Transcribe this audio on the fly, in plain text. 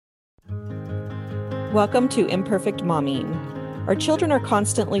Welcome to Imperfect Momming. Our children are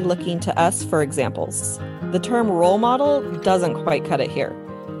constantly looking to us for examples. The term role model doesn't quite cut it here.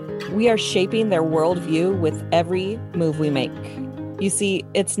 We are shaping their worldview with every move we make. You see,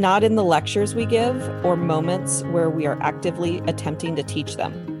 it's not in the lectures we give or moments where we are actively attempting to teach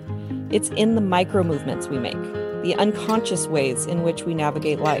them. It's in the micro movements we make, the unconscious ways in which we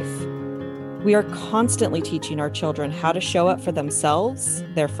navigate life. We are constantly teaching our children how to show up for themselves,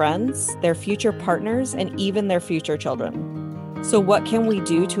 their friends, their future partners, and even their future children. So what can we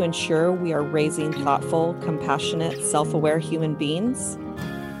do to ensure we are raising thoughtful, compassionate, self-aware human beings?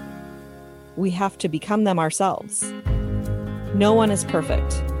 We have to become them ourselves. No one is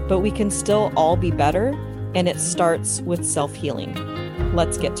perfect, but we can still all be better, and it starts with self-healing.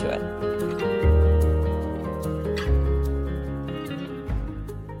 Let's get to it.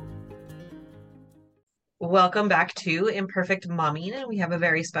 Welcome back to Imperfect Momming, and we have a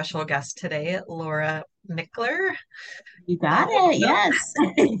very special guest today, Laura Mickler. You got it. Yes.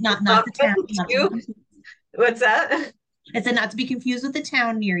 Not the town. What's that? It's not to be confused with the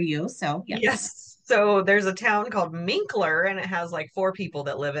town near you. So yes. Yes. So there's a town called Minkler, and it has like 4 people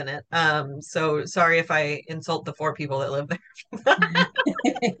that live in it. So sorry if I insult the 4 people that live there.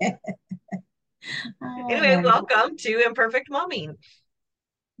 Anyway, Oh, welcome to Imperfect Momming.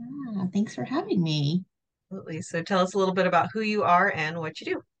 thanks for having me. Absolutely. So tell us a little bit about who you are and what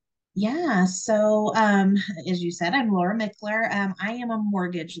you do. Yeah. So, as you said, I'm Laura Mickler. I am a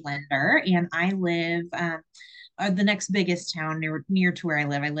mortgage lender, and I live the next biggest town near to where I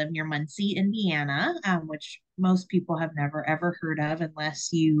live. I live near Muncie, Indiana, which most people have never ever heard of unless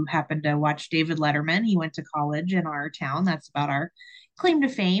you happen to watch David Letterman. He went to college in our town. That's about our claim to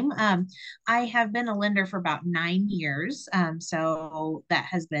fame. I have been a lender for about 9 years, so that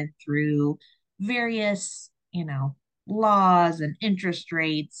has been through various, laws and interest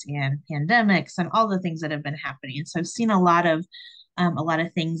rates and pandemics and all the things that have been happening. So I've seen a lot of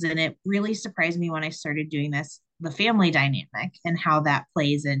things, and it really surprised me when I started doing this, the family dynamic and how that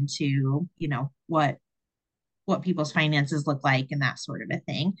plays into, what people's finances look like and that sort of a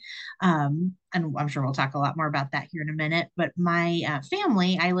thing. And I'm sure we'll talk a lot more about that here in a minute. But my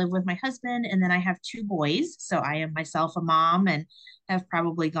family, I live with my husband, and then I have 2 boys. So I am myself a mom and have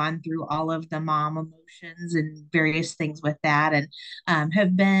probably gone through all of the mom emotions and various things with that, and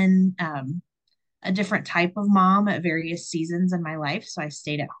have been a different type of mom at various seasons in my life. So I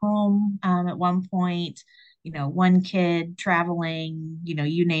stayed at home at one point, one kid traveling,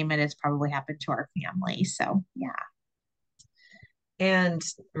 you name it, it's probably happened to our family. So yeah. And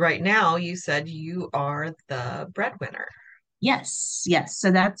right now, you said you are the breadwinner. Yes, yes.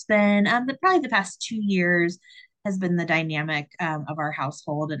 So that's been probably the past 2 years has been the dynamic of our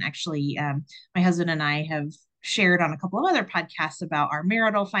household. And actually, my husband and I have shared on a couple of other podcasts about our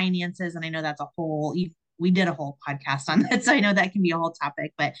marital finances. And I know that's we did a whole podcast on that. So I know that can be a whole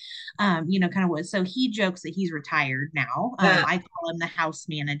topic, but, kind of what, so he jokes that he's retired now. I call him the house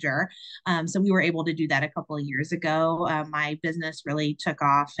manager. So we were able to do that a couple of years ago. My business really took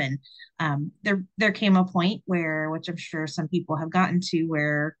off, and there came a point where, which I'm sure some people have gotten to,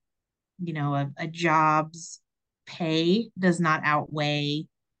 where a job's pay does not outweigh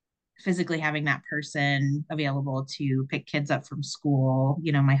physically having that person available to pick kids up from school.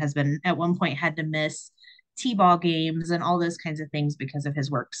 My husband at one point had to miss t-ball games and all those kinds of things because of his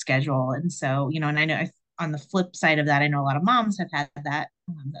work schedule. And so, and I know on the flip side of that, I know a lot of moms have had that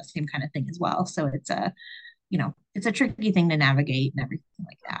same kind of thing as well. So it's a tricky thing to navigate and everything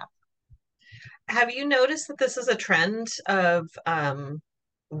like that. Have you noticed that this is a trend of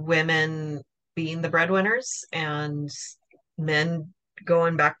women being the breadwinners and men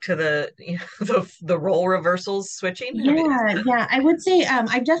going back to the role reversals switching? Yeah, I would say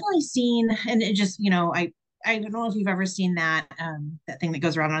I've definitely seen, and it just, I don't know if you've ever seen that thing that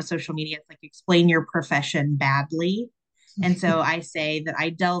goes around on social media. It's like explain your profession badly. And so I say that I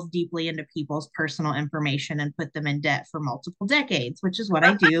delve deeply into people's personal information and put them in debt for multiple decades, which is what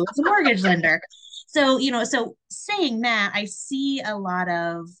I do as a mortgage lender. So, so saying that, I see a lot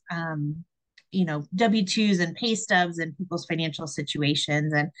of W-2s and pay stubs and people's financial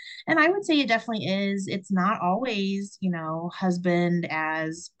situations. And I would say it definitely is. It's not always, husband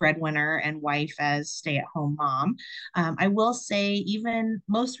as breadwinner and wife as stay-at-home mom. I will say even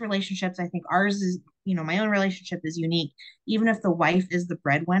most relationships, I think ours is, my own relationship is unique. Even if the wife is the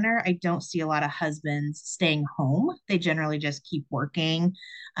breadwinner, I don't see a lot of husbands staying home. They generally just keep working.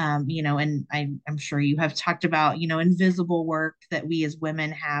 And I'm sure you have talked about, invisible work that we as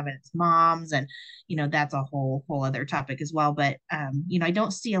women have and as moms, and, that's a whole other topic as well. But, I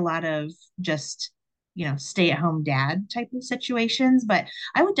don't see a lot of just stay at home dad type of situations. But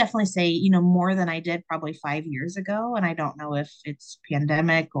I would definitely say, more than I did probably 5 years ago. And I don't know if it's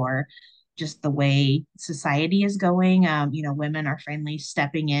pandemic or just the way society is going. Women are finally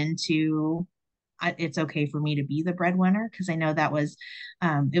stepping into it's okay for me to be the breadwinner, because I know that was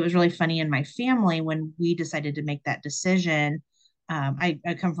it was really funny in my family when we decided to make that decision. I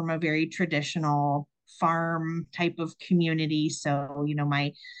come from a very traditional farm type of community, so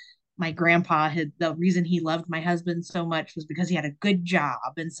my grandpa had the reason he loved my husband so much was because he had a good job.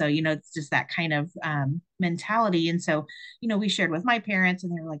 And so, it's just that kind of mentality. And so, we shared with my parents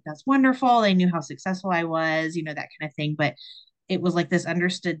and they were like, that's wonderful. They knew how successful I was, that kind of thing. But it was like this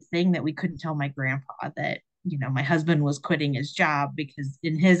understood thing that we couldn't tell my grandpa that, my husband was quitting his job, because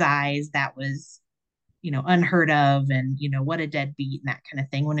in his eyes, that was, unheard of, and, what a deadbeat and that kind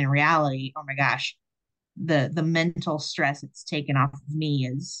of thing. When in reality, oh my gosh, the mental stress it's taken off of me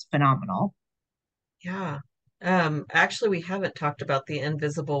is phenomenal. Yeah. Actually, we haven't talked about the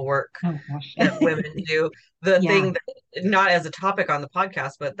invisible work Oh gosh. that women do. The Yeah. thing that, not as a topic on the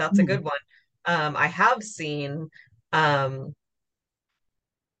podcast, but that's a Mm. good one. I have seen, um,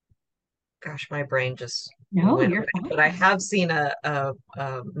 gosh, my brain just No, went you're away, but I fine. have seen a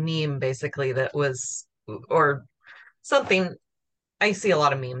meme basically that was, or something. I see a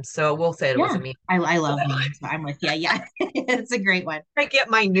lot of memes, so we'll say it was Yeah. a meme. I love memes, so I'm with you. Yeah. It's a great one. I get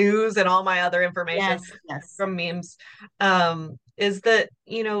my news and all my other information Yes, yes. from memes. Is that,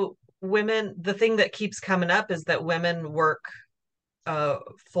 women, the thing that keeps coming up is that women work a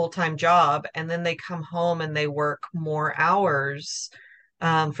full-time job and then they come home and they work more hours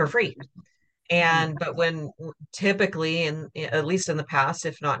for free. Yeah. But when typically, and at least in the past,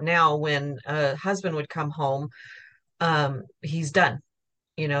 if not now, when a husband would come home, he's done.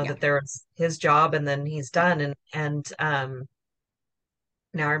 Yeah. That there's his job and then he's Yeah. done. And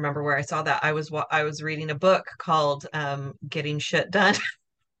now I remember where I saw that. I was reading a book called Getting Shit Done.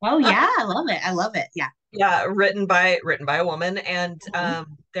 Oh yeah, I love it. I love it. Yeah. Yeah, written by a woman, and Mhm.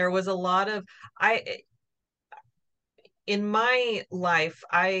 there was a lot of I in my life.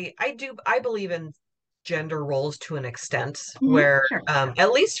 I believe in gender roles to an extent Mhm. where, Sure.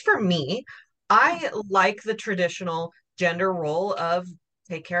 at least for me, Yeah. I like the traditional gender role of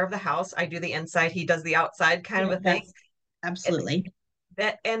take care of the house. I do the inside, he does the outside kind of Yeah, a thing. that's absolutely.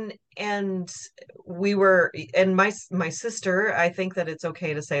 That and we were and my sister, I think that it's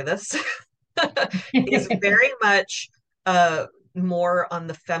okay to say this, is very much uh more on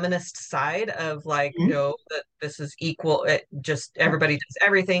the feminist side of like, Mhm. no, that this is equal, just Sure. everybody does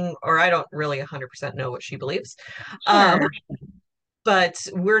everything, or I don't really 100% know what she believes. um Sure. but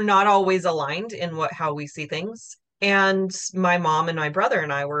we're not always aligned in how we see things. And my mom and my brother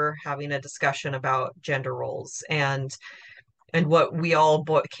and I were having a discussion about gender roles, and what we all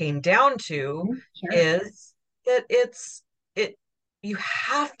came down to Mhm. Sure. is that it you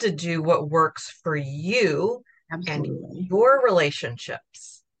have to do what works for you and Absolutely. your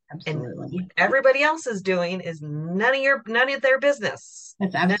relationships, and what Absolutely. everybody else is doing is none of their business.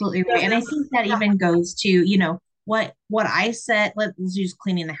 That's None of absolutely your right. And I think business. that Yeah. even goes to, what I set, let's use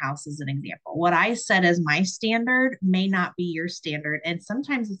cleaning the house as an example. What I set as my standard may not be your standard. And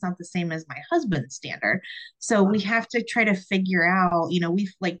sometimes it's not the same as my husband's standard. So we have to try to figure out,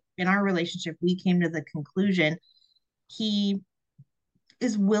 we've like in our relationship, we came to the conclusion he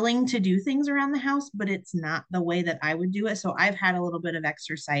is willing to do things around the house, but it's not the way that I would do it. So I've had a little bit of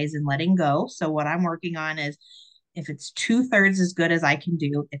exercise in letting go. So what I'm working on is if it's two-thirds as good as I can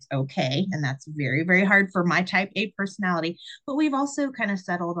do, it's okay. And that's very, very hard for my type A personality. But we've also kind of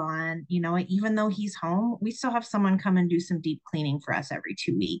settled on, even though he's home, we still have someone come and do some deep cleaning for us every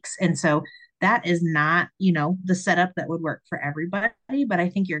 2 weeks. And so that is not, the setup that would work for everybody. But I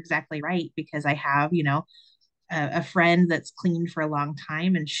think you're exactly right, because I have, a friend that's cleaned for a long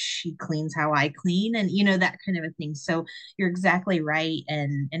time and she cleans how I clean, and that kind of a thing. So you're exactly right,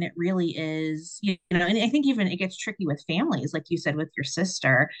 and it really is, and I think even it gets tricky with families like you said with your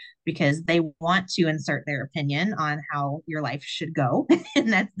sister, because they want to insert their opinion on how your life should go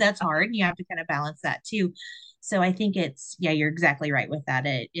and that's hard, and you have to kind of balance that too. So I think it's, yeah, you're exactly right with that.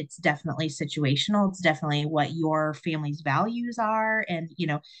 It's definitely situational. It's definitely what your family's values are, and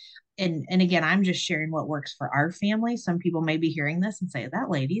and again, I'm just sharing what works for our family. Some people may be hearing this and say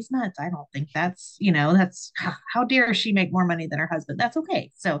that lady's nuts. I don't think that's, that's how dare she make more money than her husband. That's okay.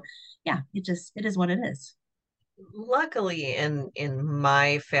 So yeah, it is what it is. Luckily, in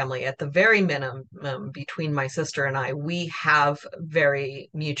my family, at the very minimum, between my sister and I, we have very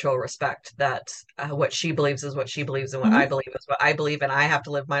mutual respect that what she believes is what she believes, and what I Mhm. believe is what I believe, and I have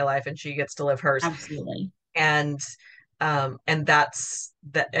to live my life and she gets to live hers. Absolutely. And that's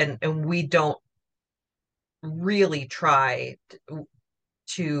that, and we don't really try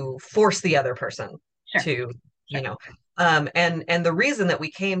to force the other person Sure. to, you Sure. know, and the reason that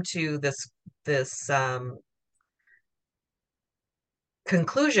we came to this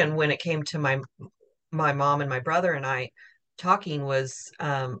conclusion when it came to my mom and my brother and I talking was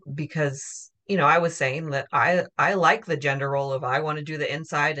because I was saying that I like the gender role of I want to do the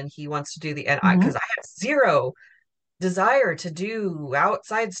inside and he wants to do the and I Hmm. because I have zero desire to do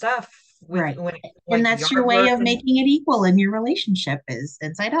outside stuff with Right. when And like that's your yard way work of and making it equal in your relationship is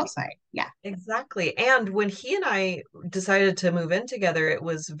inside outside. Yeah. exactly. And when he and I decided to move in together, it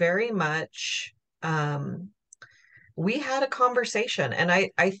was very much um we had a conversation. And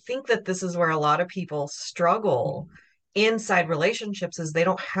I think that this is where a lot of people struggle inside relationships is they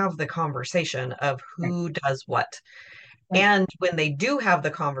don't have the conversation of Right. who does what. Right. And when they do have the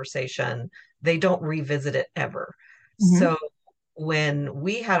conversation, they don't revisit it ever. Hmm. So when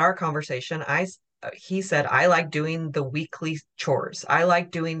we had our conversation, he said, I like doing the weekly chores. I like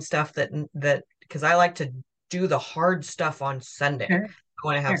doing stuff that because I like to do the hard stuff on Sunday. Sure. I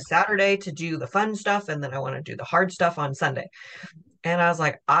want to have Sure. Saturday to do the fun stuff, and then I want to do the hard stuff on Sunday. And I was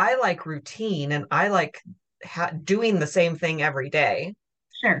like, I like routine and I like doing the same thing every day.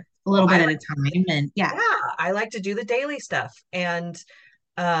 Sure. A So little bit at a time. And yeah. I like to do the daily stuff. And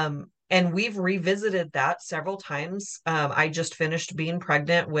we've revisited that several times. I just finished being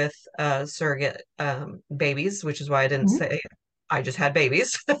pregnant with surrogate babies, which is why I didn't Mhm. say I just had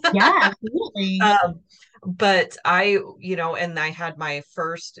babies. Yeah, absolutely. um, but and I had my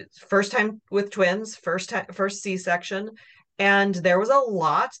first time with twins, first C-section, and there was a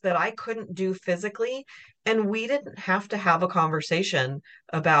lot that I couldn't do physically, and we didn't have to have a conversation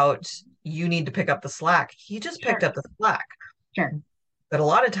about you need to pick up the slack. He just picked Sure. up the slack. Sure. But a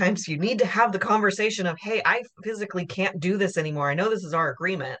lot of times you need to have the conversation of, hey, I physically can't do this anymore. I know this is our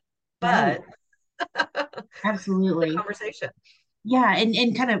agreement, Right. but the Absolutely. conversation. Yeah,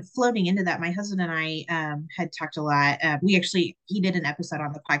 and kind of floating into that, my husband and I had talked a lot. We actually he did an episode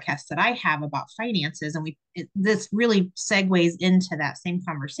on the podcast that I have about finances, and this really segues into that same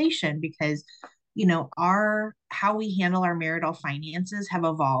conversation because our how we handle our marital finances have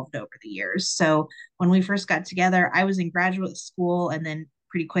evolved over the years. So when we first got together, I was in graduate school, and then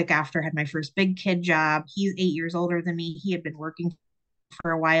pretty quick after had my first big kid job. He's 8 years older than me. He had been working for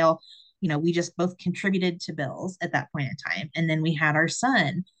a while. We just both contributed to bills at that point in time. And then we had our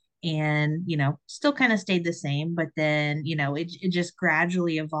son and, still kind of stayed the same, but then, it just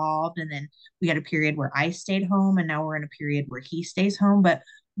gradually evolved. And then we had a period where I stayed home and now we're in a period where he stays home. But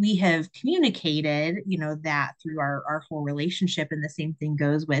we have communicated, that through our whole relationship. And the same thing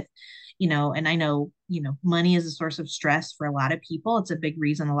goes with, and I know, money is a source of stress for a lot of people. It's a big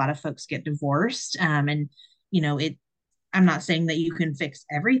reason a lot of folks get divorced. And, it I'm not saying that you can fix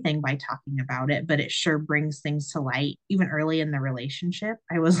everything by talking about it, but it sure brings things to light even early in the relationship.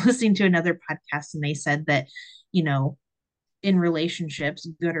 I was listening to another podcast and they said that, you know, in relationships,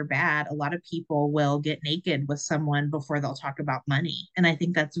 good or bad, a lot of people will get naked with someone before they'll talk about money. And I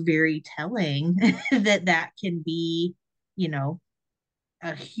think that's very telling that can be, you know,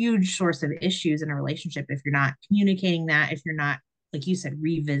 a huge source of issues in a relationship if you're not communicating that, if you're not, like you said,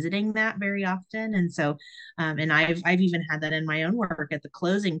 revisiting that very often. And so, and I've even had that in my own work at the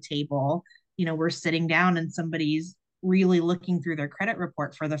closing table. We're sitting down and somebody's really looking through their credit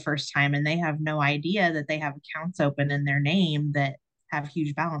report for the first time, and they have no idea that they have accounts open in their name that have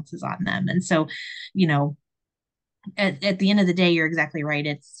huge balances on them. And so, you know, at the end of the day, you're exactly right.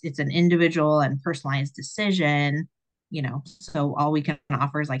 It's an individual and personalized decision, so all we can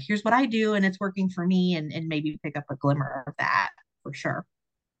offer is like, here's what I do and it's working for me, and maybe pick up a glimmer of that for sure.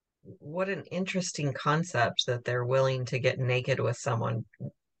 What an interesting concept that they're willing to get naked with someone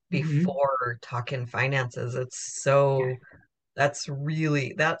Mm-hmm. before talking finances. Yeah, That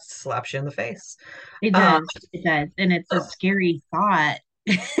slaps you in the face. it Uh, does. It does. And it's a scary thought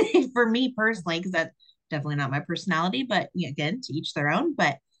for me personally, because that's definitely not my personality, but again, to each their own.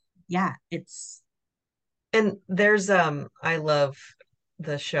 But yeah, it's, and I love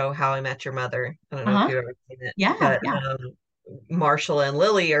the show How I Met Your Mother. I don't know if uh-huh. you've ever seen it, Yeah, but yeah. Marshall and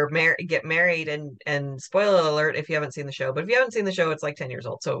Lily get married, and spoiler alert if you haven't seen the show, but if you haven't seen the show, it's like 10 years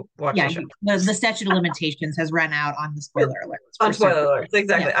old, so watch Yeah, the show. the statute of limitations has run out on the spoiler alerts On for spoiler certain. alerts,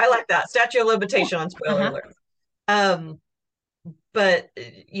 exactly. Yeah. I like that. Statute of Yeah. limitation on spoiler Uh-huh. alerts. Um, but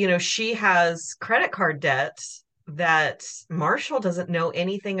she has credit card debt that Marshall doesn't know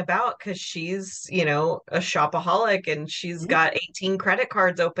anything about because she's, a shopaholic and she's Mhm. got 18 credit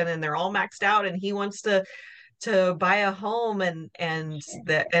cards open and they're all maxed out and he wants to buy a home and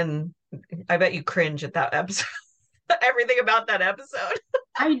Sure. I bet you cringe at that episode. everything about that episode.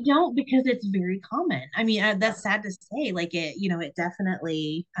 I don't, because it's very common. I mean, that's sad to say. Like it, it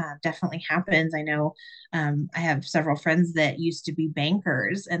definitely happens. I know, I have several friends that used to be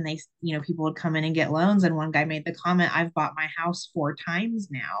bankers, and they, people would come in and get loans. And one guy made the comment, "I've bought my house 4 times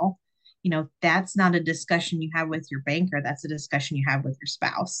now." That's not a discussion you have with your banker. That's a discussion you have with your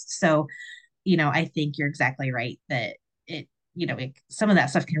spouse. So, I think you're exactly right that it, some of that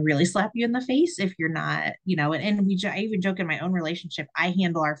stuff can really slap you in the face if you're not, I even joke in my own relationship, I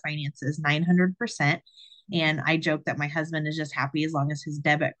handle our finances 900%. And I joke that my husband is just happy as long as his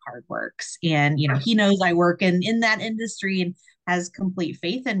debit card works. And, he knows I work in that industry and has complete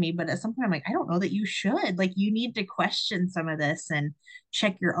faith in me. But at some point, I'm like, I don't know that you should. Like, you need to question some of this and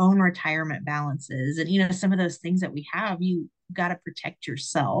check your own retirement balances. And, some of those things that we have, you got to protect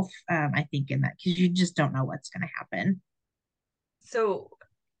yourself, I think, in that, because you just don't know what's going to happen. So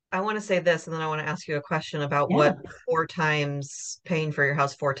I want to say this, and then I want to ask you a question about Yeah. what 4 times paying for your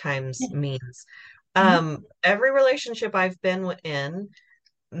house 4 times Yeah. means. Mhm. Every relationship I've been in,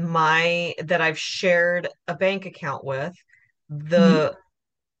 that I've shared a bank account with, Mhm.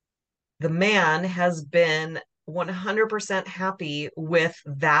 the man has been 100% happy with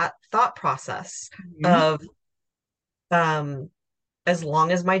that thought process Mhm. of, um, as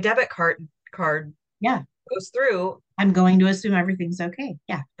long as my debit card Yeah. goes through, I'm going to assume everything's okay.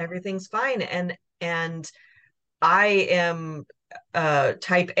 Yeah. everything's fine. And I am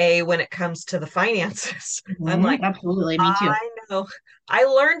type A when it comes to the finances. I'm Mhm. like, Absolutely. Me too. I know. I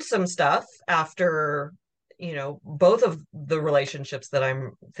learned some stuff after, both of the relationships that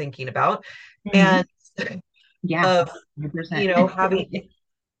I'm thinking about. And Mhm. Yeah. of, 100%. having,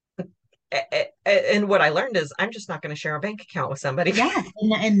 and what I learned is I'm just not going to share a bank account with somebody. Yeah.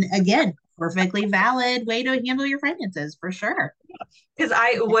 And again, perfectly valid way to handle your finances for sure. Because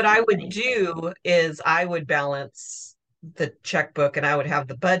what I would do is I would balance the checkbook and I would have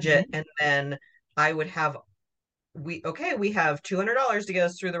the budget, Mhm. and then I would have, we have $200 to get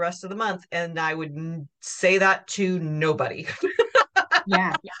us through the rest of the month, and I would say that to nobody.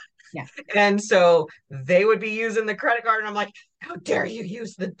 Yeah. Yeah. And so they would be using the credit card, and I'm like, how dare you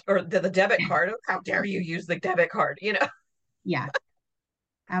use the debit card? How dare you use the debit card? Yeah.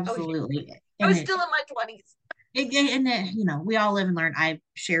 I was, Absolutely. I And was it, still in my 20s. we all live and learn. I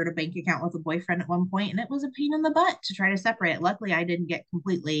shared a bank account with a boyfriend at one point, and it was a pain in the butt to try to separate. Luckily, I didn't get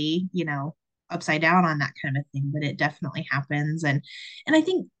completely, upside down on that kind of thing, but it definitely happens. And I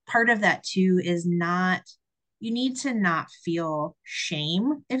think part of that too is not, you need to not feel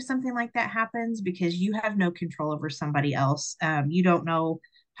shame if something like that happens, because you have no control over somebody else. You don't know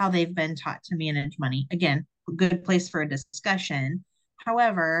how they've been taught to manage money. Again, a good place for a discussion.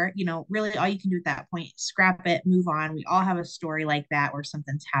 However, really all you can do at that point, scrap it, move on. We all have a story like that where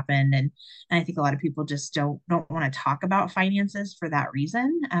something's happened. And I think a lot of people just don't want to talk about finances for that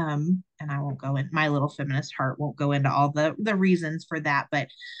reason. And I won't go in, my little feminist heart won't go into all the reasons for that. But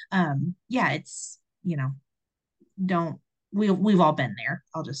yeah, it's, don't we've all been there.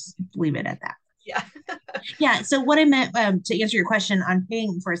 I'll just leave it at that. Yeah. Yeah. So what I meant, to answer your question on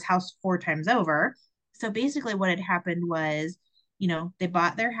paying for his house 4 times over. So basically, what had happened was, they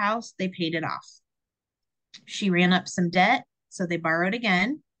bought their house, they paid it off. She ran up some debt, so they borrowed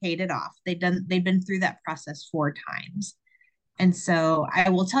again, paid it off. They've been through that process 4 times. And so I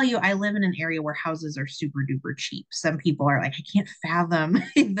will tell you, I live in an area where houses are super duper cheap. Some people are like, I can't fathom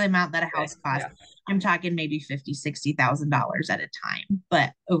the amount that a Okay. house costs. Yeah. I'm talking maybe $50,000, $60,000 at a time.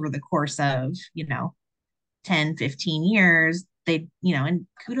 But over the course of, 10, 15 years, and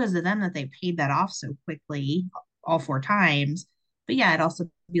kudos to them that they paid that off so quickly, all 4 times. But yeah, I'd also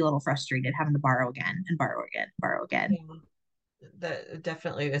be a little frustrated having to borrow again and borrow again, borrow again. Yeah. That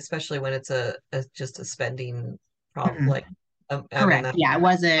definitely, especially when it's just a spending problem. Mhm. Like, I mean, Correct. that Yeah, it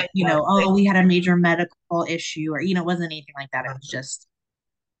wasn't, oh, we had a major medical issue, or, it wasn't anything like that. It was just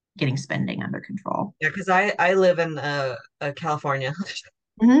getting spending under control. yeah, because I live in California.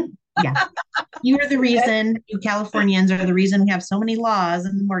 Mhm. Yeah. You are the reason, you Californians are the reason we have so many laws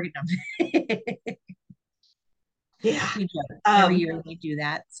and mortgage. Yeah. We joke. Every Um, year they do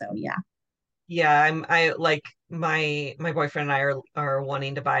that. So yeah. yeah, I like my boyfriend and I are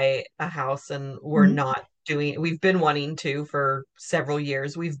wanting to buy a house, and Mhm. we've been wanting to for several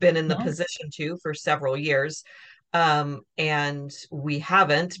years. We've been in the Yeah. position to for several years. And we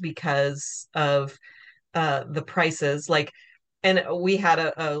haven't because of the prices. Like, and we had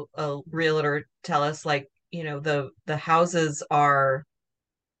a realtor tell us, like, the houses are,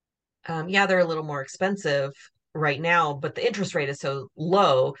 yeah, they're a little more expensive right now, but the interest rate is so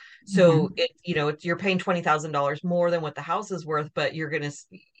low. So Mhm. you're paying $20,000 more than what the house is worth, but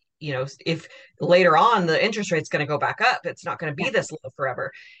if later on the interest rate's going to go back up, it's not going to be this low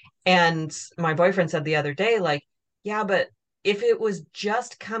forever. And my boyfriend said the other day, like, yeah, but if it was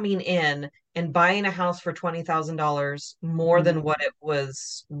just coming in and buying a house for $20,000 more than what it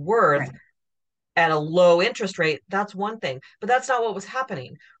was worth at a low interest rate, that's one thing. But that's not what was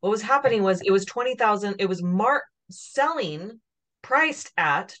happening. What was happening was it was 20,000, it was selling priced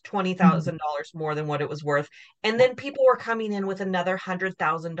at $20,000 more than what it was worth. And then people were coming in with another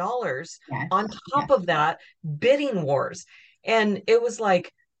 $100,000 on top of that, bidding wars. And it was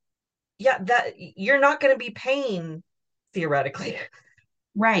like, yeah, that you're not going to be paying theoretically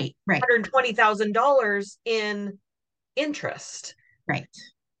 $120,000 in interest. Right.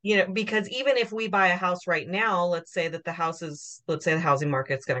 Because even if we buy a house right now, let's say the housing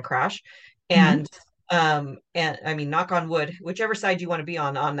market's going to crash, and I mean, knock on wood, whichever side you want to be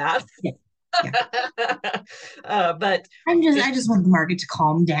on that. Yeah. But I just want the market to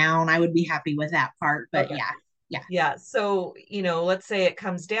calm down. I would be happy with that part, but okay. Yeah. So, let's say it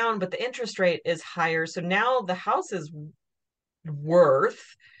comes down, but the interest rate is higher. So now the house is worth,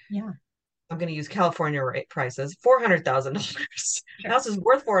 I'm going to use California rate prices, $400,000. House is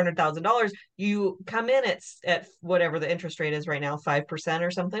worth $400,000. You come in at whatever the interest rate is right now, 5%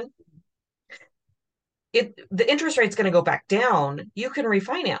 or something. The interest rate's going to go back down. You can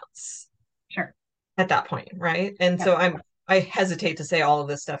refinance. Sure. At that point, right? And so I hesitate to say all of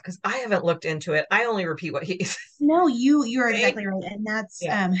this stuff because I haven't looked into it. I only repeat what he's. No, you're exactly right, and that's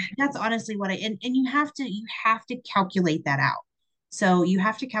honestly what and you have to calculate that out. So you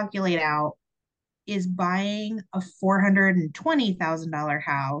have to calculate out, is buying a $420,000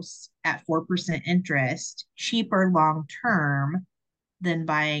 house at 4% interest cheaper long term than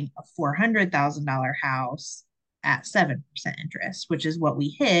buying a $400,000 house at 7% interest, which is what we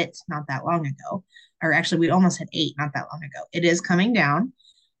hit not that long ago. Or actually, we almost hit 8 not that long ago. It is coming down,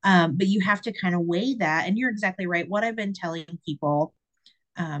 but you have to kind of weigh that. And you're exactly right. What I've been telling people,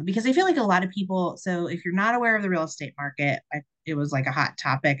 because I feel like a lot of people, so if you're not aware of the real estate market, it was like a hot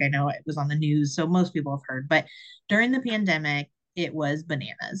topic. I know it was on the news, so most people have heard, but during the pandemic, it was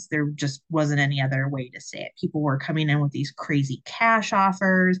bananas. There just wasn't any other way to say it. People were coming in with these crazy cash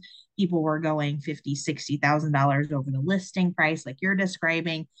offers. People were going $50,000, $60,000 over the listing price, like you're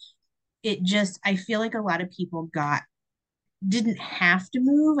describing. I feel like a lot of people didn't have to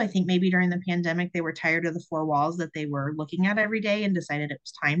move. I think maybe during the pandemic, they were tired of the four walls that they were looking at every day and decided it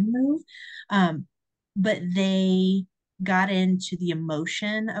was time to move. But they got into the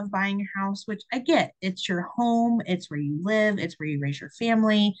emotion of buying a house, which I get. It's your home, it's where you live, it's where you raise your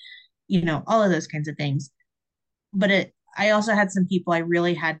family, all of those kinds of things. But I also had some people I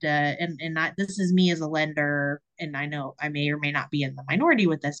really had to, and not, this is me as a lender, and I know I may or may not be in the minority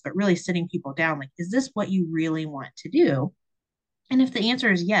with this, but really sitting people down, like, is this what you really want to do? And if the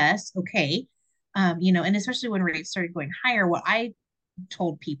answer is yes, okay. And especially when rates started going higher, what I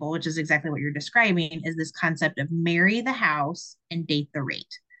told people, which is exactly what you're describing, is this concept of marry the house and date the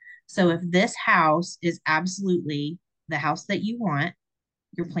rate. So if this house is absolutely the house that you want,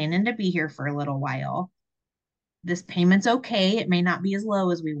 you're planning to be here for a little while, this payment's okay. It may not be as low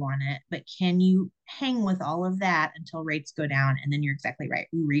as we want it, but can you hang with all of that until rates go down? And then you're exactly right.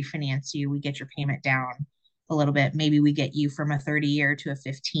 We refinance you, we get your payment down a little bit. Maybe we get you from a 30-year to a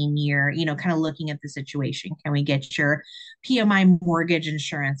 15-year, kind of looking at the situation. Can we get your PMI mortgage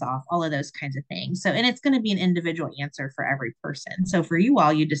insurance off? All of those kinds of things. So, and it's going to be an individual answer for every person. So for you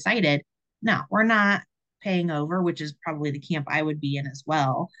all, you decided, no, we're not paying over, which is probably the camp I would be in as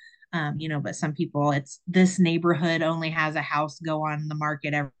well. But some people, it's this neighborhood only has a house go on the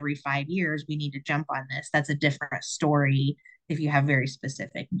market every 5 years. We need to jump on this. That's a different story if you have very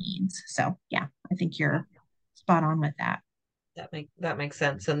specific needs. So yeah, I think you're spot on with that. That makes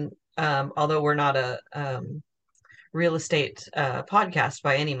sense. And although we're not a real estate podcast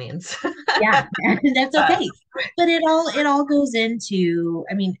by any means. Yeah, that's okay. But it all goes into,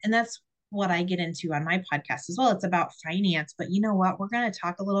 and that's what I get into on my podcast as well. It's about finance, but you know what? We're going to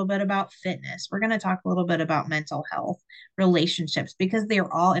talk a little bit about fitness. We're going to talk a little bit about mental health, relationships, because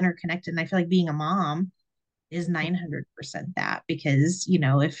they're all interconnected. And I feel like being a mom is 900% that, because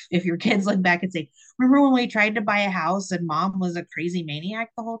if your kids look back and say, remember when we tried to buy a house and mom was a crazy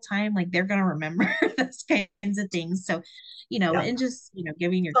maniac the whole time, like they're going to remember those kinds of things. So and just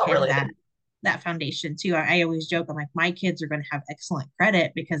giving your kid that foundation too. I always joke, I'm like, my kids are going to have excellent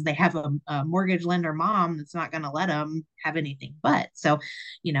credit because they have a mortgage lender mom that's not going to let them have anything but. So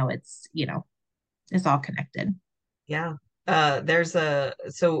it's all connected. Yeah.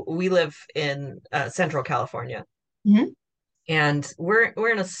 So we live in Central California, and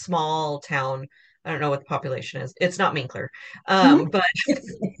we're in a small town I don't know what the population is. It's not Minkler. Mhm. But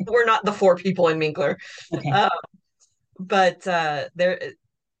we're not the 4 people in Minkler. Okay. Uh, but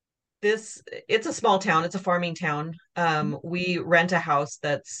it's a small town. It's a farming town. We rent a house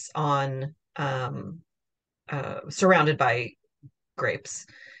that's on surrounded by grapes.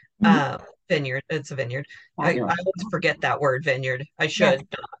 Mhm. Vineyard. It's a vineyard. I Fabulous. always forget that word vineyard. I Yes. should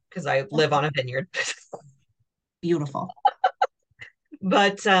because I Yep. live on a vineyard. Beautiful.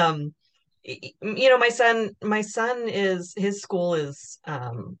 But my son is his school is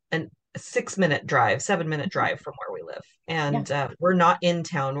an 6 minute drive, 7 minute drive from where we live. Yeah. And we're not in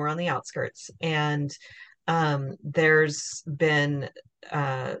town, we're on the outskirts. And there's been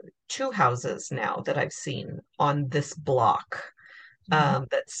uh, 2 houses now that I've seen on this block Mhm.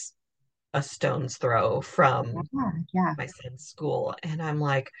 that's a stone's throw from Yeah. Yeah. my son's school. And I'm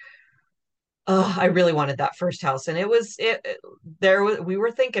like, oh, I really wanted that first house. And there was we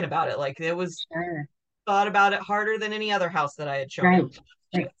were thinking about it. Like it was Sure. thought about it harder than any other house that I had shown Right.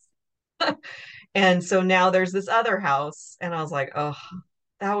 him. Right. And so now there's this other house, and I was like, oh,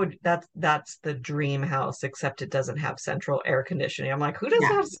 that's the dream house, except it doesn't have central air conditioning. I'm like, who doesn't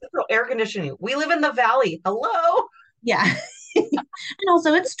Yeah. have central air conditioning? We live in the valley. Hello. Yeah. And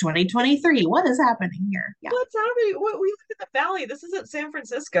also, it's 2023. What is happening here? Yeah. What's happening? What we live in the valley. This isn't San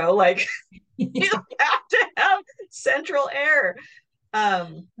Francisco. Like you have to have central air.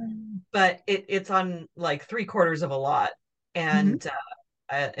 Um, but it's on like 3/4 of a lot, Mhm.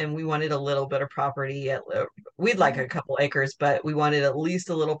 and we wanted a little bit of property. We'd like a couple acres, but we wanted at least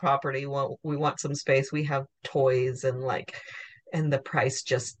a little property. We want some space. We have toys and the price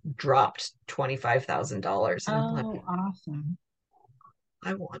just dropped $25,000, and I'm like, Oh, awesome.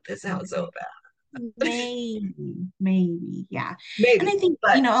 I want this house so Okay. bad. Maybe, yeah. And I Maybe, think,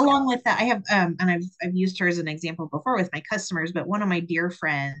 but along with that, I have and I've used her as an example before with my customers, but one of my dear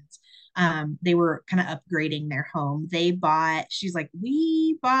friends, they were kind of upgrading their home. She's like,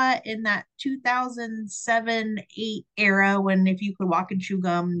 we bought in that 2007, 8 era when if you could walk and chew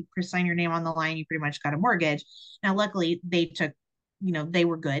gum, sign your name on the line, you pretty much got a mortgage. Now, luckily, they took, they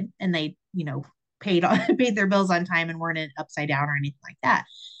were good and they, paid paid their bills on time and weren't in upside down or anything like that.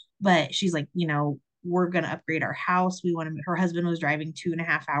 But she's like, we're going to upgrade our house. Her husband was driving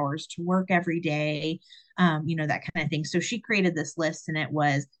 2.5 hours to work every day, that kind of thing. So she created this list and it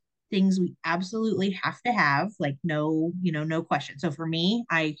was things we absolutely have to have, like no, no question. So for me,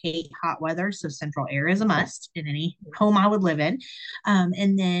 I hate hot weather. So central air is a must in any home I would live in.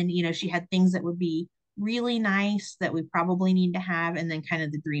 And then, she had things that would be really nice that we probably need to have, and then kind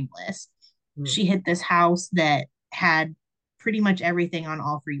of the dream list. She hit this house that had pretty much everything on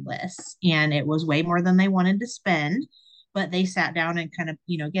all 3 lists. And it was way more than they wanted to spend. But they sat down and kind of,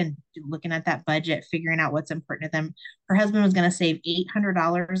 again, looking at that budget, figuring out what's important to them. Her husband was going to save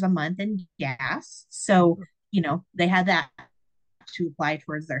 $800 a month in gas. So, they had that to apply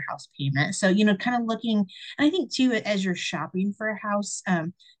towards their house payment. So, kind of looking, and I think too, as you're shopping for a house,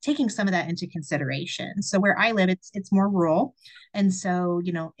 taking some of that into consideration. So where I live, it's more rural. And so,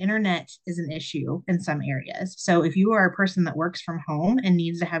 internet is an issue in some areas. So if you are a person that works from home and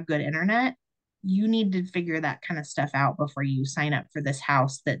needs to have good internet, you need to figure that kind of stuff out before you sign up for this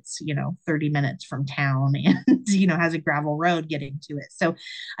house that's 30 minutes from town and has a gravel road getting to it. So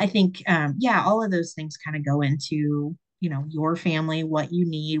I think yeah, all of those things kind of go into your family, what you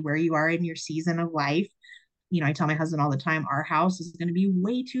need, where you are in your season of life. I tell my husband all the time, our house is going to be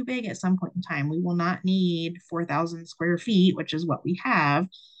way too big at some point in time. We will not need 4,000 square feet, which is what we have,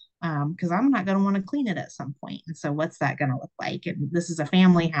 because I'm not going to want to clean it at some point. And so, what's that going to look like? And this is a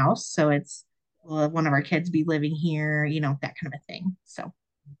family house, so it's will one of our kids be living here, that kind of a thing. So,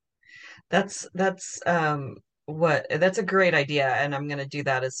 that's a great idea, and I'm gonna do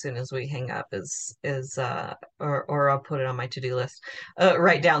that as soon as we hang up. Or I'll put it on my to-do list.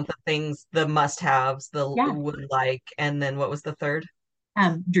 Write down the things, the must-haves, the yeah, would like, and then what was the third?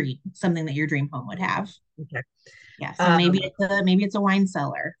 dream something that your dream home would have. Okay. Yeah, so Um, maybe it's a wine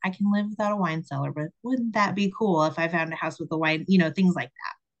cellar. I can live without a wine cellar, but wouldn't that be cool if I found a house with a wine, things like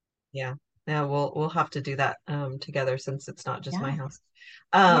that. yeah, yeah, we'll have to do that together since it's not just my Yeah, house.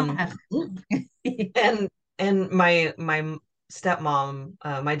 yeah, Um, absolutely. and my stepmom,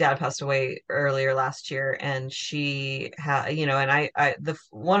 my dad passed away earlier last year, and she had, and I the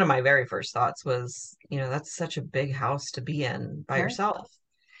one of my very first thoughts was, that's such a big house to be in by Sure, yourself.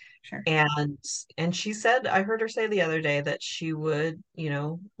 sure. And she said, I heard her say the other day that she would,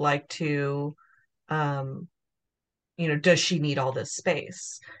 like to, um, does she need all this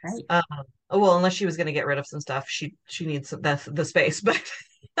space? Right. Um, well, unless she was going to get rid of some stuff, she needs the space, but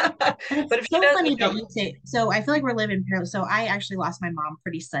And But if it's she so does, funny that you say, so I feel like we're living parallel. So I actually lost my mom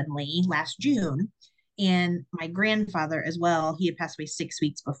pretty suddenly last June. And my grandfather as well, he had passed away 6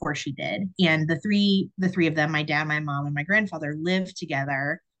 weeks before she did. And the three of them, my dad, my mom, and my grandfather lived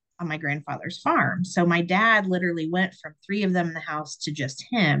together on my grandfather's farm. So my dad literally went from three of them in the house to just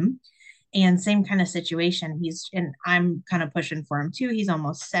him. And same kind of situation. And I'm kind of pushing for him too. He's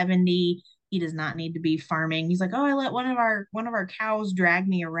almost 70. He does not need to be farming. He's like, oh, I let one of our cows drag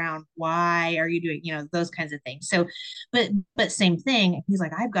me around. Why are you doing, those kinds of things. So, but same thing. He's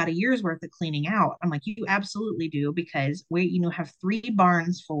like, I've got a year's worth of cleaning out. I'm like, you absolutely do, because we, have three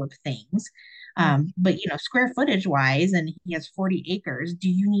barns full of things. But square footage wise, and he has 40 acres. Do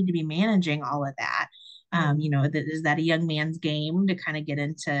you need to be managing all of that? Is that a young man's game to kind of get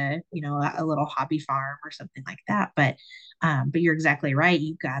into, a little hobby farm or something like that? But you're exactly right.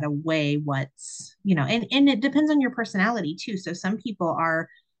 You've got to weigh what's, and it depends on your personality too. So some people are,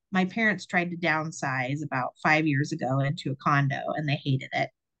 my parents tried to downsize about 5 years ago into a condo and they hated it.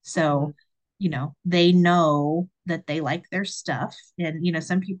 So, they know that they like their stuff. And,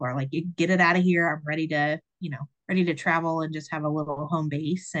 some people are like, get it out of here. I'm ready to travel and just have a little home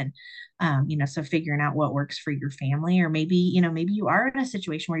base. And, so figuring out what works for your family, or maybe you are in a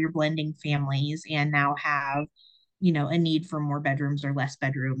situation where you're blending families and now have, a need for more bedrooms or less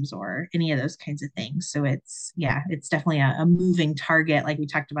bedrooms or any of those kinds of things. So it's definitely a moving target. Like we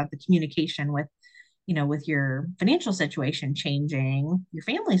talked about the communication with, with your financial situation changing, your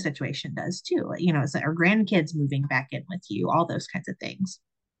family situation does too. It's our grandkids moving back in with you, all those kinds of things.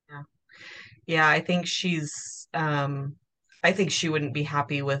 yeah. Yeah, I think she wouldn't be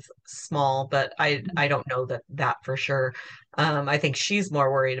happy with small, but I don't know that for sure. I think she's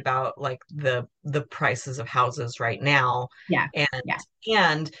more worried about like the prices of houses right now, Yeah. and Yeah.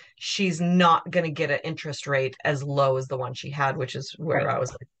 and she's not going to get an interest rate as low as the one she had, which is where Right. I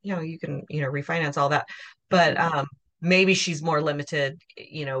was like, you can, refinance all that. But maybe she's more limited,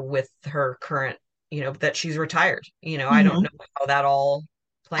 with her current, that she's retired. I don't know Mm-hmm. how that all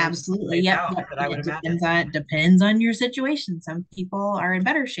Absolutely. plays Yep. out, Yep. but I And would it imagine. depends on your situation. Some people are in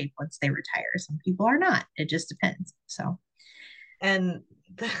better shape once they retire. Some people are not. It just depends. So And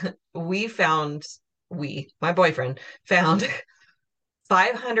we found, my boyfriend found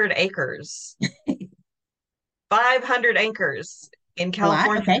 500 acres, 500 acres in a lot.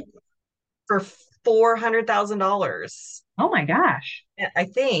 California Okay. for $400,000, Oh my gosh. I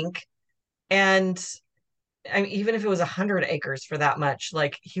think. And I mean, even if it was 100 acres for that much,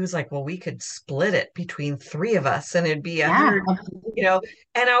 like he was like, well, we could split it between three of us and it'd be a Yeah. hundred, you know.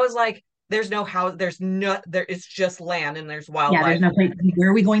 And I was like, there's no house, it's just land and there's Yeah. There's wildlife. no place. Where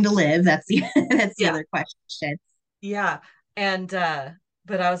are we going to live? That's the that's the Yeah, other question. yeah. And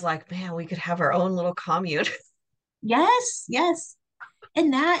but I was like, man, we could have our own little commune. Yes. Yes.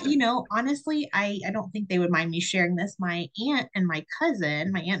 And that, honestly, I don't think they would mind me sharing this. My aunt and my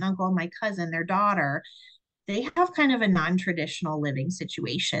cousin, my aunt and uncle and my cousin, their daughter, they have kind of a non-traditional living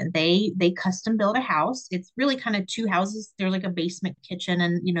situation. They custom build a house. It's really kind of two houses. They're like a basement kitchen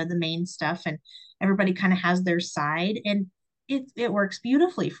and the main stuff, and everybody kind of has their side. And it works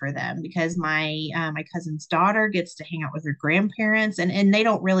beautifully for them because my cousin's daughter gets to hang out with her grandparents, and they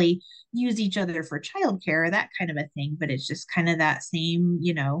don't really use each other for childcare or that kind of a thing, but it's just kind of that same,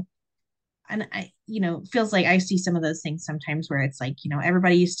 and feels like I see some of those things sometimes where it's like,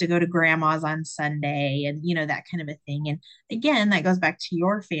 everybody used to go to grandma's on Sunday and, that kind of a thing. And again, that goes back to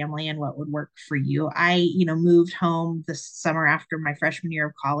your family and what would work for you. I, moved home this summer after my freshman year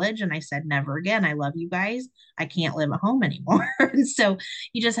of college and I said, never again. I love you guys. I can't live at home anymore. And so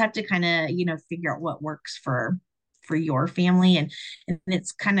you just have to kind of, figure out what works for your family. And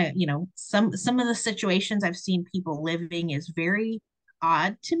it's kind of, some of the situations I've seen people living is very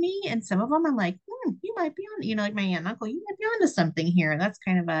odd to me. And some of them I'm like, you might be on, like my aunt and uncle, you might be onto something here. That's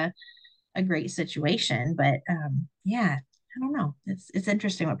kind of a great situation. But yeah, I don't know. It's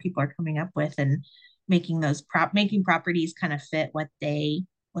interesting what people are coming up with and making properties kind of fit what they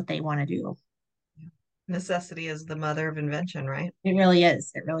want to do. Necessity is the mother of invention, right? It really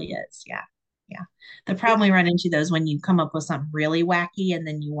is. It really is. Yeah. Yeah. The Yeah. problem we run into those when you come up with something really wacky and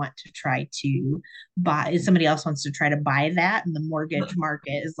then you want to try to somebody else wants to try to buy that, and the mortgage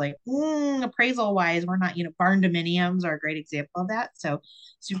market is like, appraisal wise, we're not, barn dominiums are a great example of that. So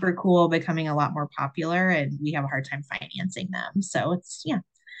super cool, becoming a lot more popular, and we have a hard time financing them. So it's, yeah, Did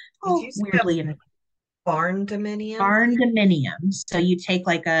you oh, say a weirdly in a barn dominium? barn dominiums. So you take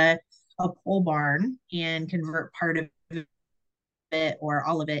like a pole barn and convert part of it or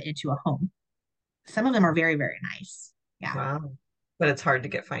all of it into a home. Some of them are very, very nice. Yeah. Wow. but it's hard to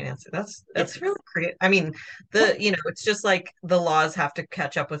get financing. It That's is. really creative. I mean, Yeah, it's just like the laws have to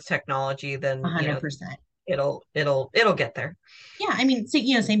catch up with technology, then, 100%. it'll get there. Yeah, I mean, so,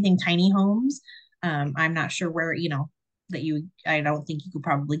 same thing, tiny homes. I'm not sure where, that I don't think you could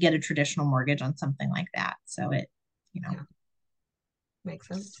probably get a traditional mortgage on something like that. So you know, Yeah, makes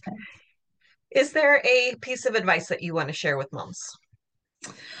sense. Is there a piece of advice that you want to share with moms?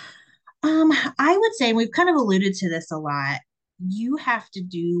 I would say, and we've kind of alluded to this a lot, you have to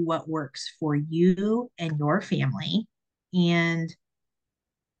do what works for you and your family. And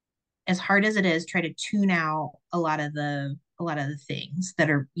as hard as it is, try to tune out a lot of the things that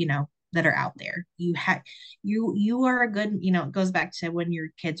are out there. You are a good, it goes back to when your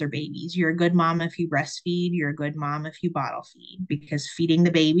kids are babies. You're a good mom if you breastfeed, you're a good mom if you bottle feed, because feeding the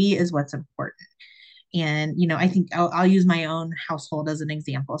baby is what's important. And I think I'll use my own household as an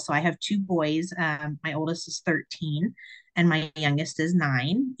example. So I have two boys. My oldest is 13 and my youngest is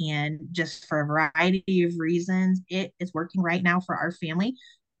 9. And just for a variety of reasons, it is working right now for our family.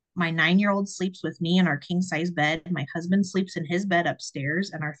 My 9-year-old sleeps with me in our king size bed. My husband sleeps in his bed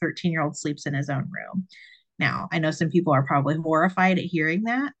upstairs, and our 13-year-old sleeps in his own room. Now, I know some people are probably horrified at hearing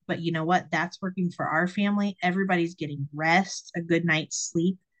that, but you know what? That's working for our family. Everybody's getting rest, a good night's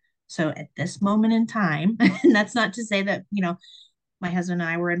sleep. So at this moment in time, and that's not to say that, my husband and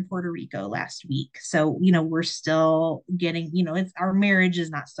I were in Puerto Rico last week. So, we're still getting, it's our marriage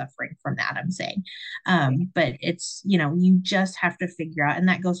is not suffering from that, I'm saying. But it's, you just have to figure out, and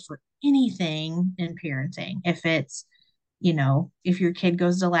that goes for anything in parenting. If it's, if your kid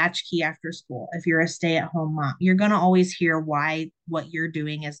goes to latchkey after school, if you're a stay-at-home mom, you're going to always hear why what you're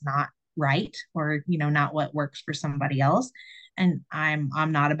doing is not right, or, not what works for somebody else. And I'm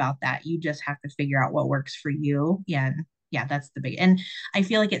not about that. You just have to figure out what works for you. And yeah, that's the big. And I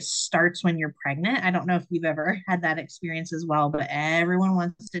feel like it starts when you're pregnant. I don't know if you've ever had that experience as well, but everyone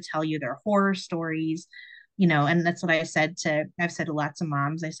wants to tell you their horror stories, and that's what I've said to lots of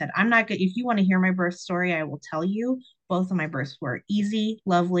moms. I said, I'm not good. If you want to hear my birth story, I will tell you. Both of my births were easy,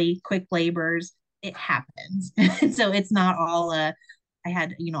 lovely, quick labors. It happens. And so it's not all I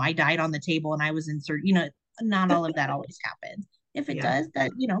had, I died on the table and I was insert, not all of that always happens. If it Yeah. does,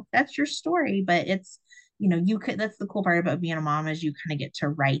 that's your story. But it's, you could, that's the cool part about being a mom, is you kind of get to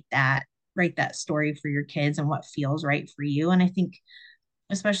write that story for your kids and what feels right for you. And I think,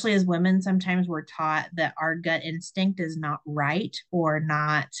 especially as women, sometimes we're taught that our gut instinct is not right, or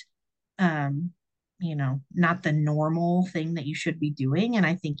not, not the normal thing that you should be doing. And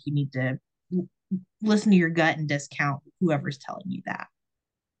I think you need to listen to your gut and discount whoever's telling you that.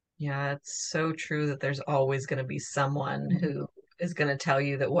 Yeah, it's so true that there's always going to be someone Mhm. who is going to tell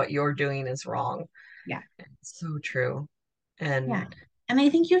you that what you're doing is wrong. Yeah. It's so true. Yeah. And And I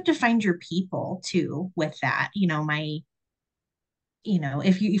think you have to find your people too with that. If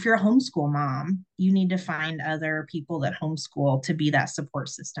you're a homeschool mom, you need to find other people that homeschool to be that support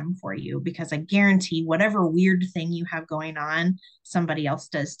system for you, because I guarantee whatever weird thing you have going on, somebody else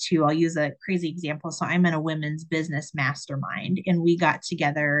does too. I'll use a crazy example. So I'm in a women's business mastermind, and we got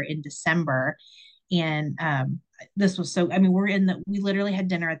together in December. And this was so, I mean, we literally had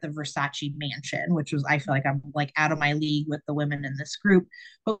dinner at the Versace mansion, which was, I feel like I'm like out of my league with the women in this group.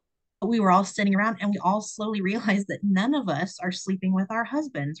 But we were all sitting around, and we all slowly realized that none of us are sleeping with our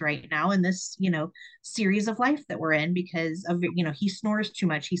husbands right now in this, series of life that we're in, because of, he snores too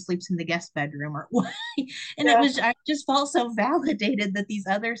much. He sleeps in the guest bedroom, or and yeah, I just felt so validated that these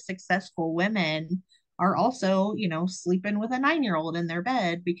other successful women are also, sleeping with a 9-year-old in their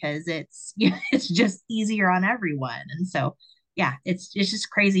bed, because it's, it's just easier on everyone. And so, yeah, it's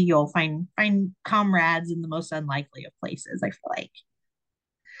just crazy. You'll find comrades in the most unlikely of places, I feel like.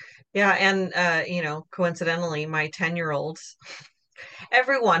 yeah, and coincidentally, my 10-year-old,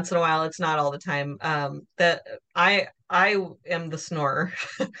 every once in a while, it's not all the time, that I am the snorer,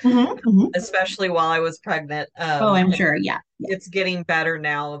 Mm-hmm, mm-hmm. especially while I was pregnant. Oh, I'm sure. Yeah. Yeah. It's getting better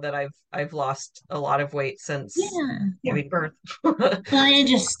now that I've lost a lot of weight since Yeah. Yeah. giving birth. Well, it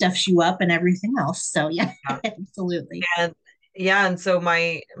just stuffs you up and everything else. So yeah, absolutely. And yeah, and so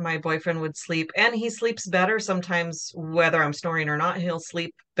my boyfriend would sleep, and he sleeps better sometimes, whether I'm snoring or not. He'll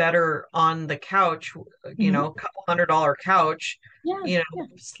sleep better on the couch, Hmm. a couple $100 couch, Yeah. Yeah.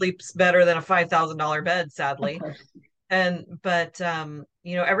 sleeps better than a $5,000 bed, Of sadly. course. But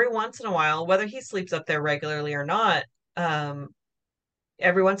every once in a while, whether he sleeps up there regularly or not, um,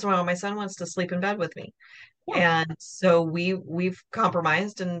 every once in a while my son wants to sleep in bed with me. Yeah. And so we've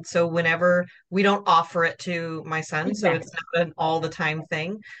compromised, and so whenever we don't offer it to my son, so it's Exactly. not an all the time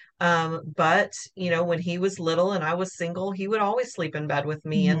thing. But when he was little and I was single, he would always sleep in bed with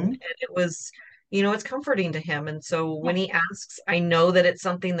me, and Hmm. it was it's comforting to him. And so Yeah. when he asks, I know that it's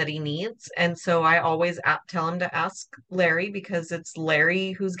something that he needs. And so I always tell him to ask Larry, because it's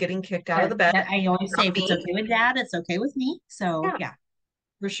Larry who's getting kicked out of the bed, I always say, not if it's me. okay with dad, it's okay with me. So Yeah, yeah.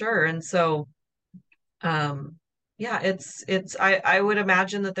 for sure. And so, yeah, I would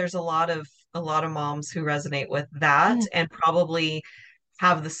imagine that there's a lot of moms who resonate with that Mm, and probably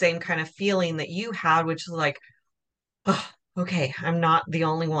have the same kind of feeling that you had, which is like, oh, okay, I'm not the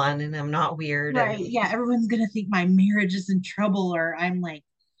only one and I'm not weird. right. And Yeah. Everyone's gonna think my marriage is in trouble, or I'm like,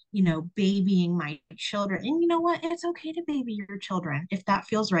 babying my children. And you know what? It's okay to baby your children if that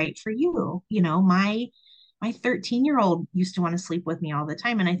feels right for you. My 13-year-old used to want to sleep with me all the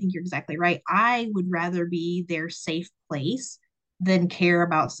time. And I think you're exactly right. I would rather be their safe place than care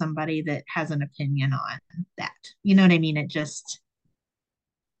about somebody that has an opinion on that. You know what I mean?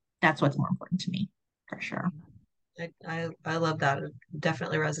 That's what's more important to me, for sure. I love that. I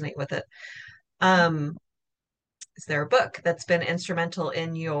definitely resonate with it. Um, is there a book that's been instrumental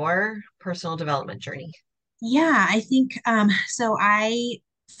in your personal development journey? Yeah, I think so I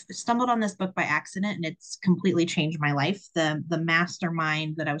stumbled on this book by accident, and it's completely changed my life. The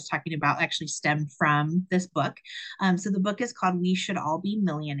mastermind that I was talking about actually stemmed from this book. So the book is called We Should All Be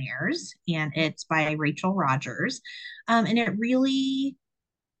Millionaires, and it's by Rachel Rogers. And it really,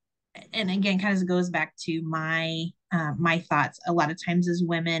 and again, kind of goes back to my thoughts. A lot of times as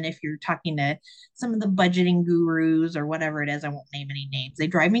women, if you're talking to some of the budgeting gurus or whatever it is, I won't name any names, they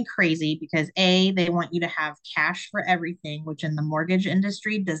drive me crazy because they want you to have cash for everything, which in the mortgage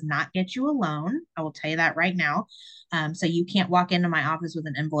industry does not get you a loan. I will tell you that right now. So you can't walk into my office with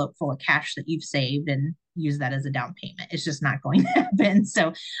an envelope full of cash that you've saved and use that as a down payment. It's just not going to happen.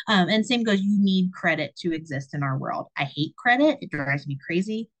 So and same goes, you need credit to exist in our world. I hate credit, it drives me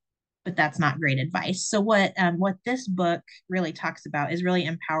crazy, but that's not great advice. So what this book really talks about is really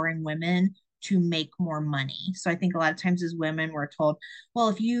empowering women to make more money. So I think a lot of times as women we're told, well,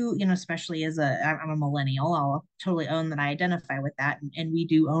 if especially as I'm a millennial, I'll totally own that I identify with that, and we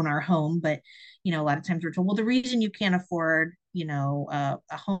do own our home, but a lot of times we're told, well, the reason you can't afford a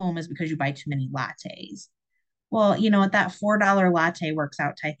home is because you buy too many lattes. Well, what that $4 latte works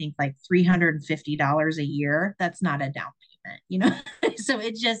out to, I think, like $350 a year. That's not a down payment. So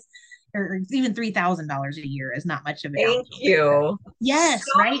it just, or even $3,000 a year is not much of a down Thank payment. you Yes,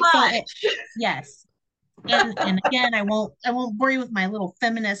 so right. much. Yes. And again, I won't bore you with my little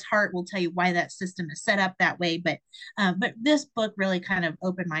feminist heart. Will tell you why that system is set up that way. But this book really kind of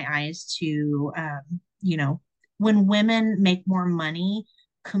opened my eyes to when women make more money,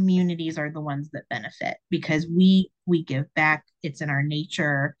 communities are the ones that benefit because we give back. It's in our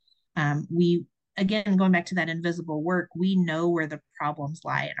nature. We again, going back to that invisible work, we know where the problems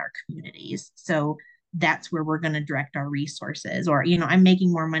lie in our communities. So that's where we're going to direct our resources. Or I'm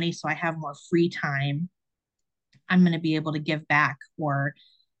making more money so I have more free time, I'm going to be able to give back, or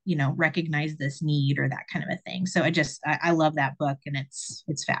recognize this need, or that kind of a thing. So I love that book, and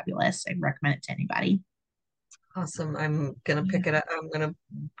it's fabulous. I recommend it to anybody. Awesome. I'm gonna Yeah. pick it up. I'm gonna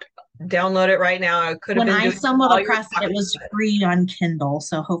download it right now. I could have When been I doing it stumbled while you were across it, it talking, was but free on Kindle,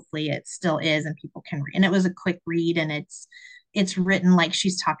 so hopefully it still is, and people can read. And it was a quick read, and it's written like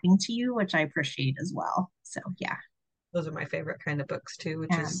she's talking to you, which I appreciate as well. So yeah, those are my favorite kind of books too,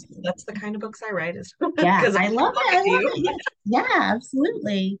 which is that's the absolutely. kind of books I write is Yeah, because I'm I love it. I talking to love you. it. Yeah, yeah,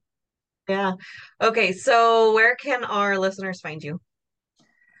 absolutely. Yeah. Okay, so where can our listeners find you?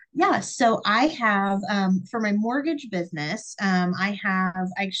 Yeah, so I have for my mortgage business, I have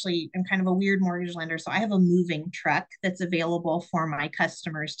actually, I'm kind of a weird mortgage lender. So I have a moving truck that's available for my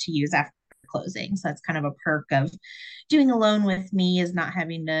customers to use after closing. So that's kind of a perk of doing a loan with me, is not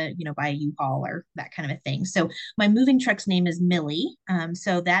having to, buy a U-Haul or that kind of a thing. So my moving truck's name is Millie.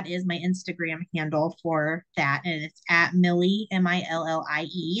 So that is my Instagram handle for that. And it's at Millie,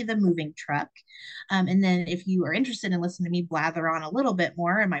 Millie, the moving truck. And then if you are interested in listening to me blather on a little bit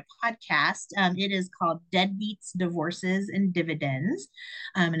more in my podcast, it is called Deadbeats, Divorces, and Dividends.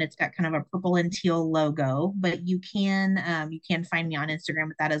 And it's got kind of a purple and teal logo, but you can find me on Instagram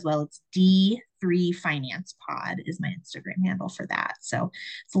with that as well. It's D3 Finance Pod is my Instagram handle for that. So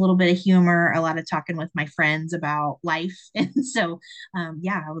it's a little bit of humor, a lot of talking with my friends about life. And so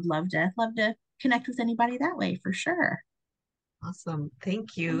yeah, I would love to connect with anybody that way for sure. Awesome.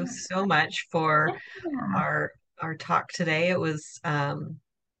 Thank you so much for Yeah. our talk today. It was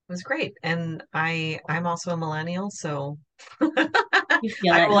great. And I'm also a millennial, so You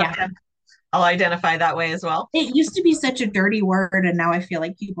feel I it. will Yeah. I'll identify that way as well. It used to be such a dirty word, and now I feel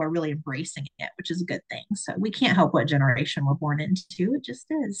like people are really embracing it, which is a good thing. So we can't help what generation we're born into. It just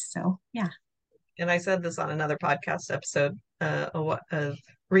is. So yeah. And I said this on another podcast episode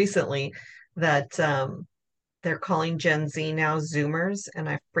recently. that they're calling Gen Z now Zoomers, and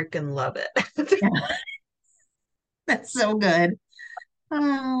I freaking love it. That's so good.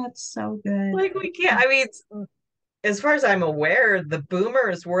 Oh, it's so good. Like we can't, I mean, as far as I'm aware, the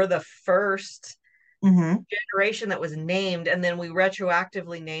boomers were the first Mm-hmm. generation that was named, and then we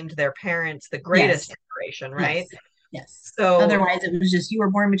retroactively named their parents the Yes. greatest generation, right? Yes. Yes. So Otherwise, it was just you were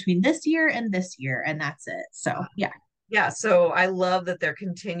born between this year and this year, and that's it. So yeah. yeah, so I love that they're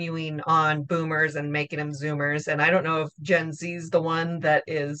continuing on boomers and making them zoomers. And I don't know if Gen Z's the one that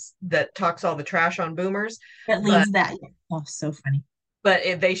talks all the trash on boomers, That but leads that. Oh, so funny.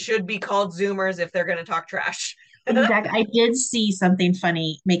 they should be called zoomers if they're going to talk trash. Exactly. I did see something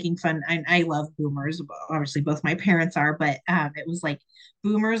funny making fun. I love boomers. Obviously, both my parents are, but it was like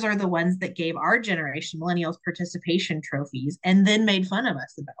boomers are the ones that gave our generation, millennials, participation trophies and then made fun of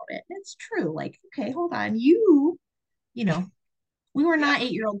us about it. It's true. Like, okay, hold on. You know, we were not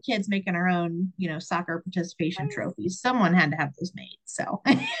 8-year-old kids making our own, soccer participation trophies. Someone had to have those made. So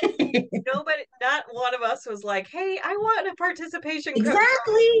Nobody, not one of us was like, "Hey, I want a participation trophy." We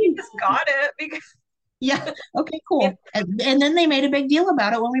exactly. just got it because Yeah. Okay, cool. And then they made a big deal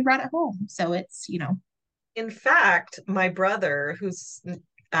about it when we brought it home. So it's, in fact, my brother, who's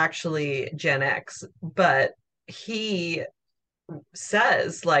actually Gen X, but he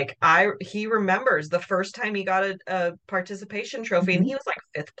says like he remembers the first time he got a participation trophy, and he was like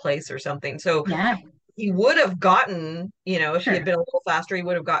fifth place or something. So yeah, he would have gotten, if he had sure. been a little faster, he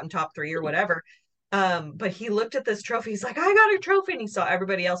would have gotten top 3 or whatever. But he looked at this trophy, he's like, I got a trophy, and he saw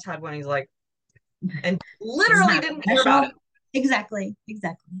everybody else had one. He's like, and literally didn't care about it. Exactly.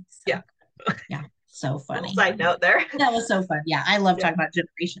 Exactly. So, Yeah. Yeah. So funny. Side note there. That was so fun. Yeah. I love talking about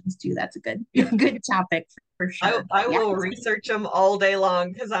generations too. That's a good topic for sure. I will research them all day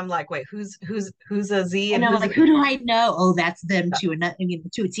long because I'm like, wait, who's a Z and and who's like, who do I know? Oh, that's them too. And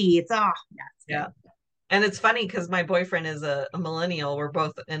to a T. It's yeah. And it's funny because my boyfriend is a millennial. We're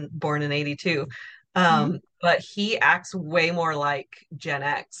both born in 82. But he acts way more like Gen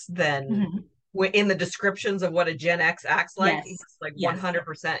X than in the descriptions of what a Gen X acts like. Yes. He's like Yes.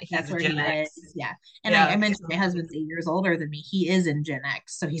 100% he's That's a where Gen X. Is. Yeah. And I mentioned my husband's 8 years older than me. He is in Gen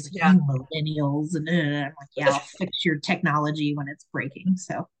X. So he's like, you millennials. And I'm like, yeah, I'll fix your technology when it's breaking.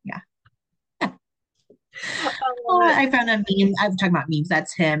 So yeah. I found a meme. I'm talking about memes.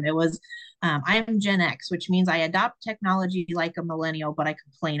 That's him. It was, I'm Gen X, which means I adopt technology like a millennial, but I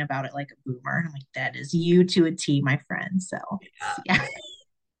complain about it like a boomer. I'm like, that is you to a T, my friend. So yeah,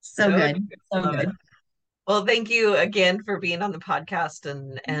 so good. So good. Well, thank you again for being on the podcast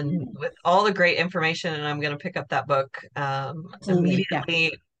and with all the great information. And I'm going to pick up that book immediately. Yeah.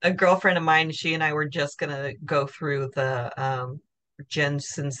 A girlfriend of mine, she and I were just going to go through the Jen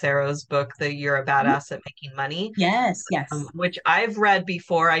Sincero's book, the You're a Badass at Making Money. Yes, yes. Which I've read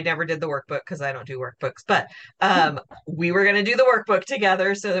before. I never did the workbook because I don't do workbooks, but we were going to do the workbook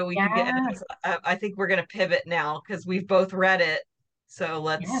together so that we could get, I think we're going to pivot now because we've both read it. So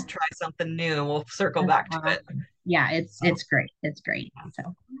let's try something new and we'll circle back to it. Yeah, it's great. It's great.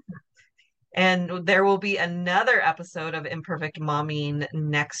 So and there will be another episode of Imperfect Momming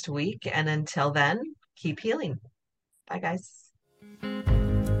next week. And until then, keep healing. Bye, guys.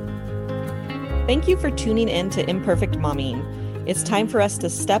 Thank you for tuning in to Imperfect Momming. It's time for us to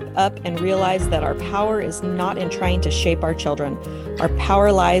step up and realize that our power is not in trying to shape our children. Our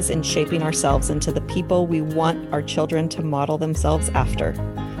power lies in shaping ourselves into the people we want our children to model themselves after.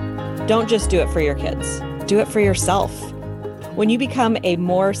 Don't just do it for your kids. Do it for yourself. When you become a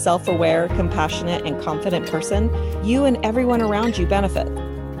more self-aware, compassionate, and confident person, you and everyone around you benefit.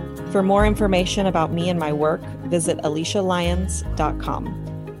 For more information about me and my work, visit AliciaLyons.com.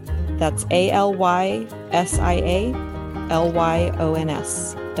 That's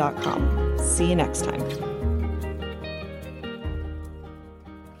ALYSIALYONS.com. See you next time.